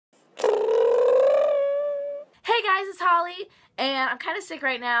Hey guys, it's Holly, and I'm kind of sick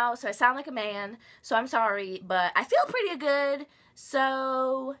right now, so I sound like a man, so I'm sorry, but I feel pretty good,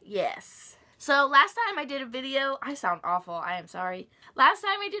 so yes. So last time I did a video, I sound awful, I am sorry. Last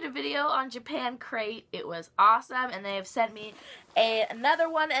time I did a video on Japan crate, it was awesome, and they have sent me another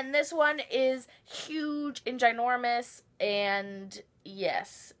one, and this one is huge and ginormous, and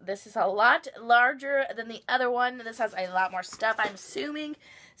yes, this is a lot larger than the other one. This has a lot more stuff, I'm assuming.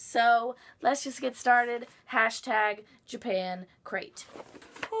 So let's just get started. Hashtag Japan crate.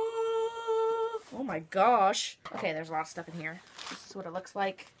 Oh my gosh. Okay, there's a lot of stuff in here. This is what it looks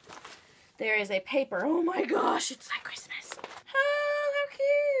like. There is a paper. Oh my gosh, it's like Christmas. Oh, how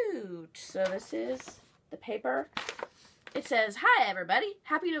cute. So this is the paper. It says, "Hi everybody,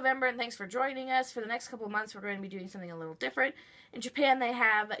 happy November and thanks for joining us. For the next couple of months we're going to be doing something a little different. In Japan they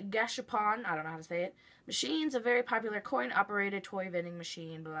have gashapon, I don't know how to say it, machines, a very popular coin-operated toy vending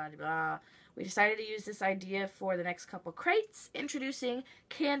machine, blah, blah, blah. We decided to use this idea for the next couple crates. Introducing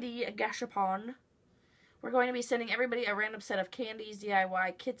Candy Gashapon. We're going to be sending everybody a random set of candies,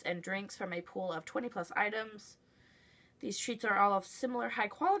 DIY kits, and drinks from a pool of 20 plus items. These treats are all of similar high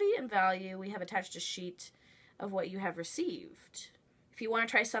quality and value. We have attached a sheet of what you have received. If you want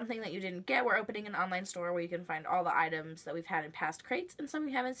to try something that you didn't get, we're opening an online store where you can find all the items that we've had in past crates and some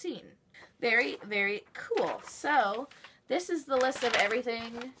you haven't seen." Very, very cool. So this is the list of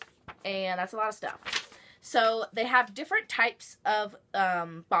everything, and that's a lot of stuff. So they have different types of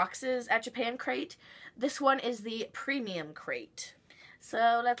boxes at Japan crate. This one is the premium crate.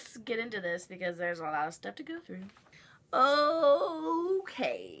 So let's get into this because there's a lot of stuff to go through.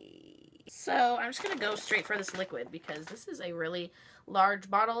 Okay. So I'm just going to go straight for this liquid because this is a really large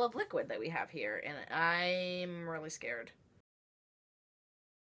bottle of liquid that we have here, and I'm really scared.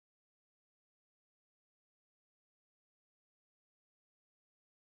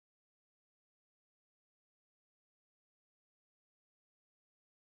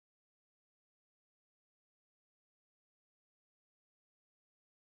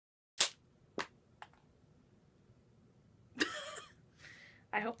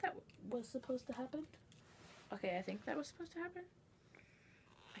 I hope that was supposed to happen. Okay, I think that was supposed to happen.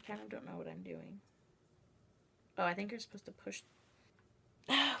 I kind of don't know what I'm doing. Oh, I think you're supposed to push.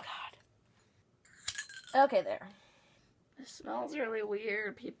 Oh, God. Okay, there. This smells really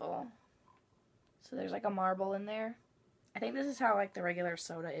weird, people. So there's like a marble in there. I think this is how like the regular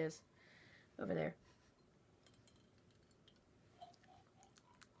soda is over there.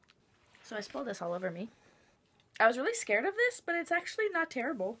 So I spilled this all over me. I was really scared of this, but it's actually not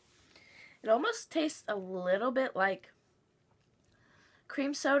terrible. It almost tastes a little bit like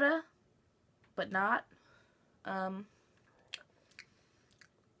cream soda, but not. I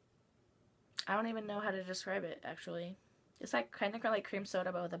don't even know how to describe it, actually. It's like kind of like cream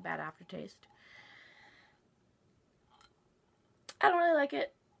soda, but with a bad aftertaste. I don't really like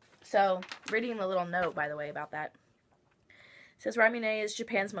it. So, reading the little note, by the way, about that. It says, Ramune is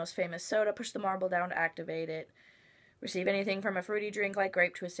Japan's most famous soda. Push the marble down to activate it. Receive anything from a fruity drink like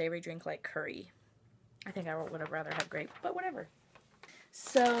grape to a savory drink like curry. I think I would have rather had grape, but whatever.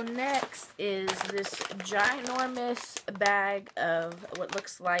 So next is this ginormous bag of what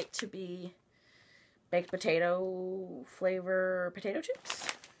looks like to be baked potato flavor potato chips.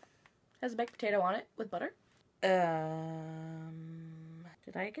 Has a baked potato on it with butter. Did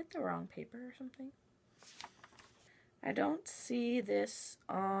I get the wrong paper or something? I don't see this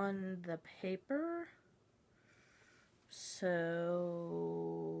on the paper. So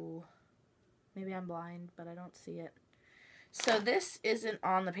maybe I'm blind, but I don't see it. So this isn't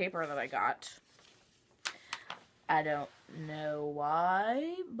on the paper that I got. I don't know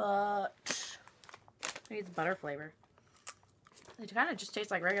why, but maybe it's butter flavor. They kind of just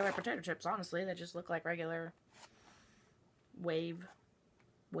taste like regular potato chips, honestly. They just look like regular wave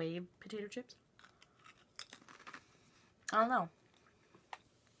potato chips. I don't know.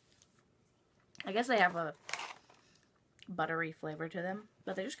 I guess they have a buttery flavor to them,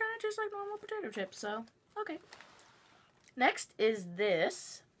 but they just kind of taste like normal potato chips, so okay. Next is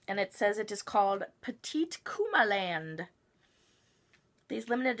this, and it says it is called Petite Kumaland. These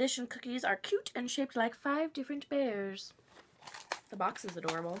limited edition cookies are cute and shaped like 5 different bears. The box is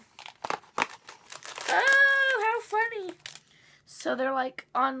adorable. Oh, how funny! So they're like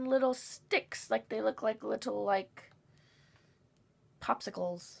on little sticks, like they look like little like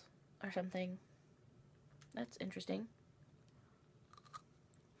popsicles or something. That's interesting.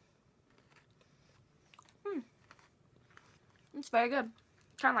 It's very good.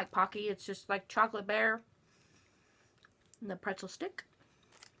 Kind of like Pocky. It's just like chocolate bear and the pretzel stick.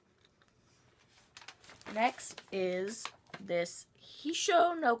 Next is this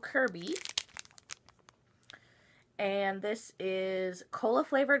Hisho no Kirby. And this is cola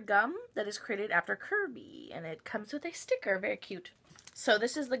flavored gum that is created after Kirby. And it comes with a sticker. Very cute. So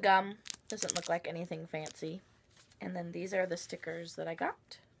this is the gum. Doesn't look like anything fancy. And then these are the stickers that I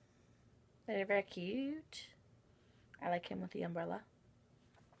got. They're very cute. I like him with the umbrella.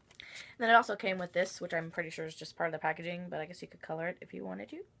 And then it also came with this, which I'm pretty sure is just part of the packaging. But I guess you could color it if you wanted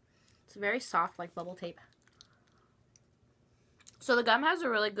to. It's very soft, like bubble tape. So the gum has a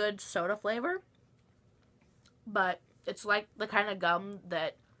really good soda flavor. But it's like the kind of gum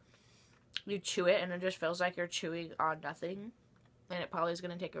that you chew it and it just feels like you're chewing on nothing. And it probably is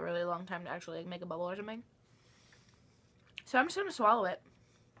going to take a really long time to actually like, make a bubble or something. So I'm just going to swallow it.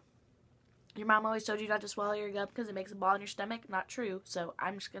 Your mom always told you not to swallow your gum because it makes a ball in your stomach. Not true. So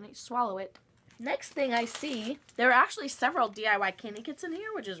I'm just going to swallow it. Next thing I see, there are actually several DIY candy kits in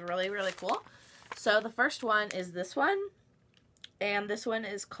here, which is really, really cool. So the first one is this one. And this one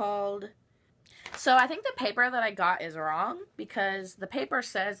is called... So I think the paper that I got is wrong because the paper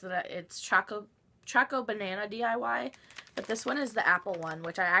says that it's Choco Banana DIY, but this one is the apple one,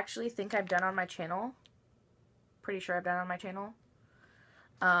 which I actually think I've done on my channel. Pretty sure I've done on my channel.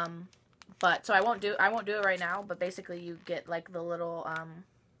 But so I won't do it right now, but basically you get like the little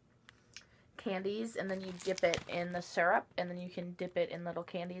candies and then you dip it in the syrup and then you can dip it in little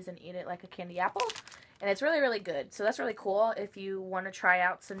candies and eat it like a candy apple. And it's really, really good. So that's really cool. If you want to try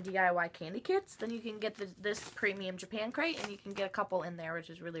out some DIY candy kits, then you can get this premium Japan crate and you can get a couple in there,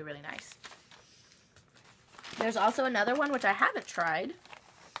 which is really, really nice. There's also another one, which I haven't tried,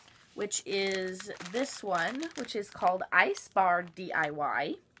 which is this one, which is called Ice Bar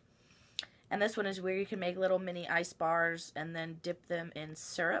DIY. And this one is where you can make little mini ice bars and then dip them in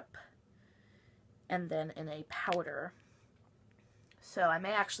syrup and then in a powder. So I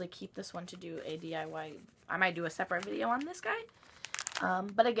may actually keep this one to do a DIY. I might do a separate video on this guy.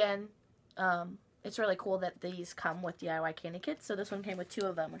 But again, it's really cool that these come with DIY candy kits. So this one came with 2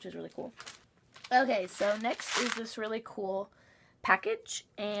 of them, which is really cool. Okay, so next is this really cool package.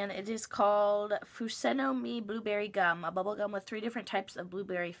 And it is called Fuseno Mi Blueberry Gum. A bubble gum with 3 different types of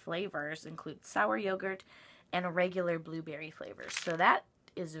blueberry flavors. Include sour yogurt and regular blueberry flavors. So that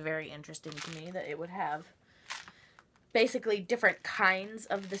is very interesting to me that it would have basically different kinds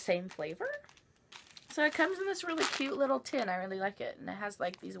of the same flavor. So it comes in this really cute little tin. I really like it. And it has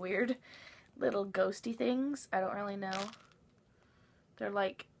like these weird little ghosty things. I don't really know. They're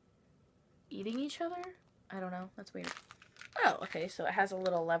like eating each other? I don't know. That's weird. Oh, okay. So it has a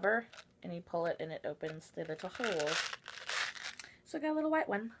little lever and you pull it and it opens the little holes. So I got a little white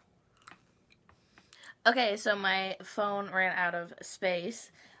one. Okay, so my phone ran out of space.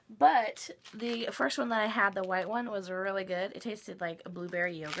 But the first one that I had, the white one, was really good. It tasted like a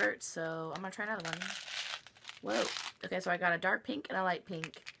blueberry yogurt, so I'm going to try another one. Whoa. Okay, so I got a dark pink and a light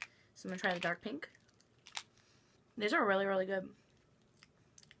pink. So I'm going to try the dark pink. These are really, really good.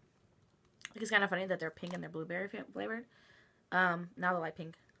 Like, it's kind of funny that they're pink and they're blueberry flavored. Now the light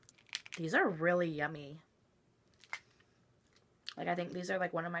pink. These are really yummy. Like, I think these are,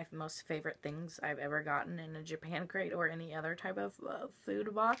 like, one of my most favorite things I've ever gotten in a Japan crate or any other type of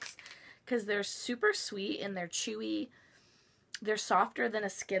food box. Because they're super sweet and they're chewy. They're softer than a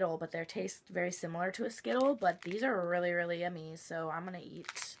Skittle, but they taste very similar to a Skittle. But these are really, really yummy. So I'm going to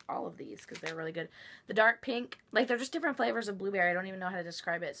eat all of these because they're really good. The dark pink, like, they're just different flavors of blueberry. I don't even know how to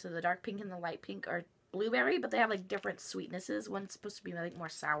describe it. So the dark pink and the light pink are blueberry, but they have, like, different sweetnesses. One's supposed to be, like, more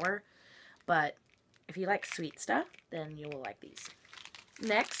sour. But if you like sweet stuff, then you will like these.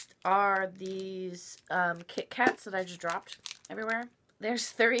 Next are these Kit Kats that I just dropped everywhere. There's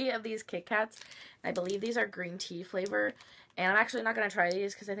 3 of these Kit Kats. I believe these are green tea flavor. And I'm actually not going to try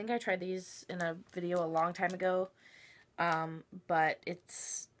these because I think I tried these in a video a long time ago. But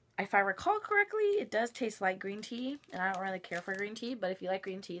it's, if I recall correctly, it does taste like green tea. And I don't really care for green tea. But if you like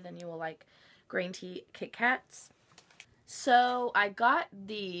green tea, then you will like green tea Kit Kats. So I got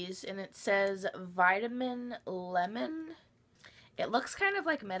these and it says Vitamin Lemon. It looks kind of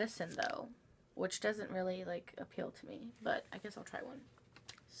like medicine though, which doesn't really like appeal to me, but I guess I'll try one.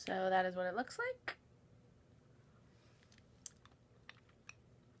 So that is what it looks like.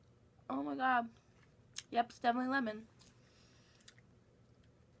 Oh my god. Yep, it's definitely lemon.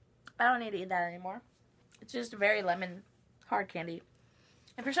 I don't need to eat that anymore. It's just very lemon hard candy.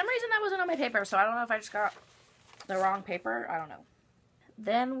 And for some reason that wasn't on my paper, so I don't know if I just got the wrong paper. I don't know.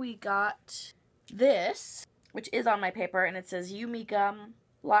 Then we got this, which is on my paper, and it says Yumi Gum.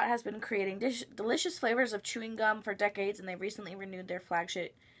 Lot has been creating delicious flavors of chewing gum for decades, and they recently renewed their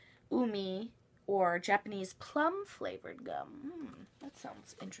flagship Umi, or Japanese plum flavored gum. That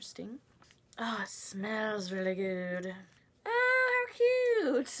sounds interesting. Oh, it smells really good. Oh,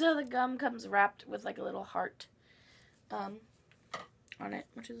 how cute! So the gum comes wrapped with like a little heart. on it,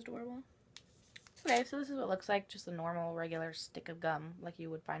 which is adorable. Okay, so this is what it looks like, just a normal, regular stick of gum like you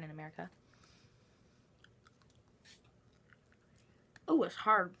would find in America. Oh, it's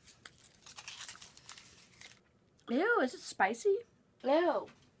hard. Ew, is it spicy? Ew.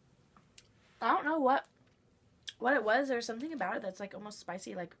 I don't know what it was. There's something about it that's like almost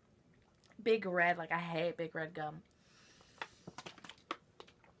spicy, like Big Red. Like I hate Big Red gum.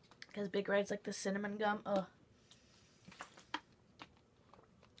 Because Big Red's like the cinnamon gum. Ugh.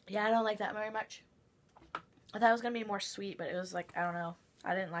 Yeah, I don't like that very much. I thought it was going to be more sweet, but it was like, I don't know.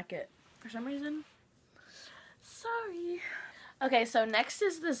 I didn't like it for some reason. Sorry. Okay, so next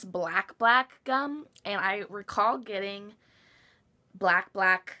is this black gum. And I recall getting black,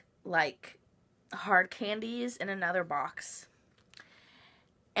 like, hard candies in another box.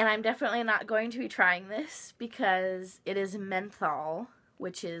 And I'm definitely not going to be trying this because it is menthol,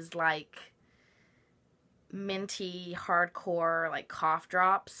 which is like minty, hardcore, like cough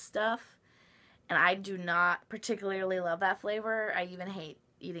drops stuff. And I do not particularly love that flavor. I even hate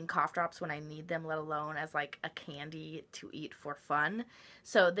eating cough drops when I need them, let alone as like a candy to eat for fun.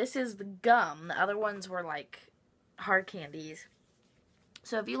 So this is the gum. The other ones were like hard candies.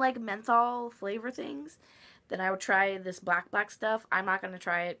 So if you like menthol flavor things, then I would try this black stuff. I'm not going to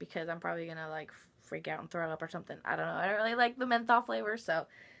try it because I'm probably going to like freak out and throw up or something. I don't know. I don't really like the menthol flavor, so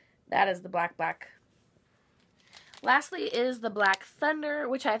that is the black. Lastly is the Black Thunder,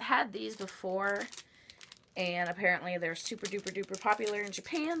 which I've had these before, and apparently they're super duper popular in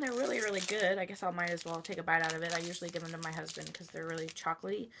Japan. They're really good. I guess I might as well take a bite out of it. I usually give them to my husband because they're really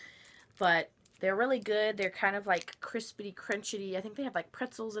chocolatey, but they're really good. They're kind of like crispy, crunchy. I think they have like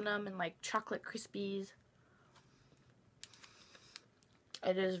pretzels in them and like chocolate crispies.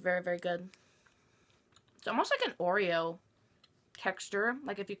 It is very good. It's almost like an Oreo texture.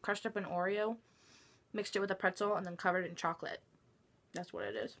 Like if you crushed up an Oreo, mixed it with a pretzel, and then covered it in chocolate. That's what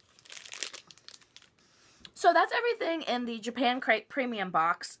it is. So that's everything in the Japan Crate Premium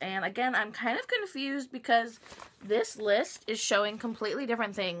box. And again, I'm kind of confused because this list is showing completely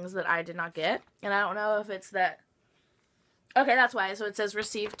different things that I did not get. And I don't know if it's that... Okay, that's why. So it says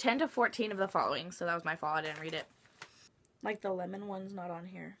receive 10 to 14 of the following. So that was my fault. I didn't read it. Like the lemon one's not on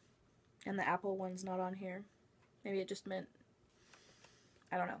here. And the apple one's not on here. Maybe it just meant...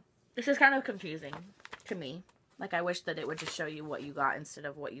 I don't know. This is kind of confusing to me. Like, I wish that it would just show you what you got instead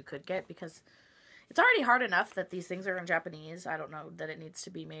of what you could get, because it's already hard enough that these things are in Japanese. I don't know that it needs to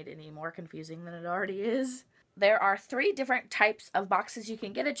be made any more confusing than it already is. There are 3 different types of boxes you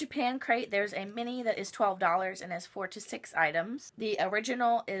can get at Japan Crate. There's a mini that is $12 and has 4 to 6 items. The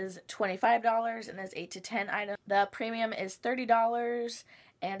original is $25 and has 8 to 10 items. The premium is $30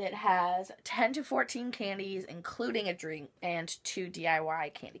 and it has 10 to 14 candies, including a drink, and 2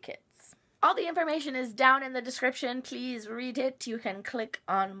 DIY candy kits. All the information is down in the description. Please read it. You can click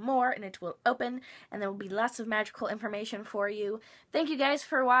on more and it will open, and there will be lots of magical information for you. Thank you guys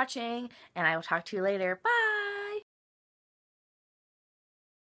for watching, and I will talk to you later. Bye!